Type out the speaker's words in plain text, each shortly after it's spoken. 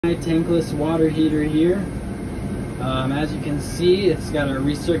Tankless water heater here. As you can see, it's got a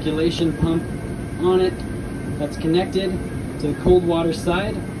recirculation pump on it that's connected to the cold water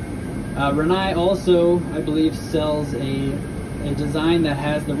side. Rinnai also, I believe, sells a design that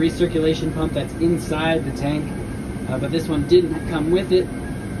has the recirculation pump that's inside the tank, but this one didn't come with it,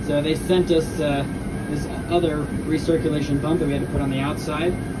 so they sent us this other recirculation pump that we had to put on the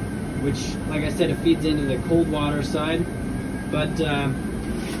outside, which, like I said, it feeds into the cold water side. But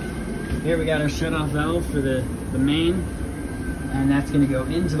here we got our shut-off valve for the main, and that's going to go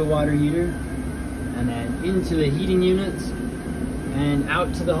into the water heater, and then into the heating units, and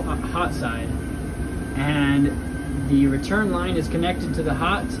out to the hot side. And the return line is connected to the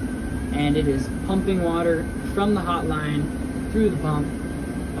hot, and it is pumping water from the hot line through the pump,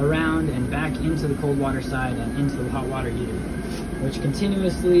 around and back into the cold water side and into the hot water heater, which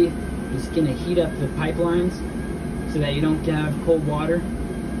continuously is going to heat up the pipelines so that you don't have cold water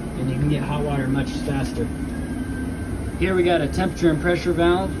and you can get hot water much faster. Here we got a temperature and pressure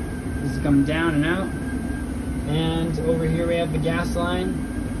valve. This is coming down and out. And over here we have the gas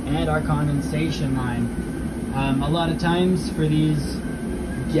line and our condensation line. A lot of times for these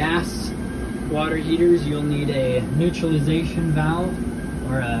gas water heaters, you'll need a neutralization valve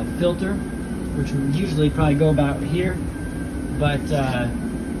or a filter, which would usually probably go about here. But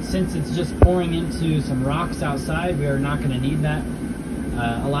since it's just pouring into some rocks outside, we are not going to need that.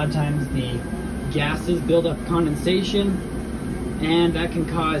 A lot of times the gases build up condensation, and that can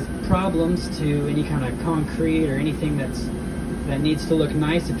cause problems to any kind of concrete or anything that needs to look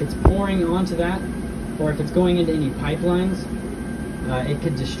nice. If it's pouring onto that, or if it's going into any pipelines, it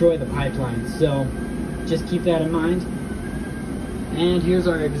could destroy the pipelines. So just keep that in mind. And here's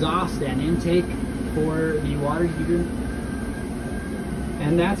our exhaust and intake for the water heater.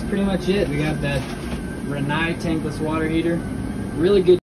 And that's pretty much it. We got that Rinnai tankless water heater. Really good.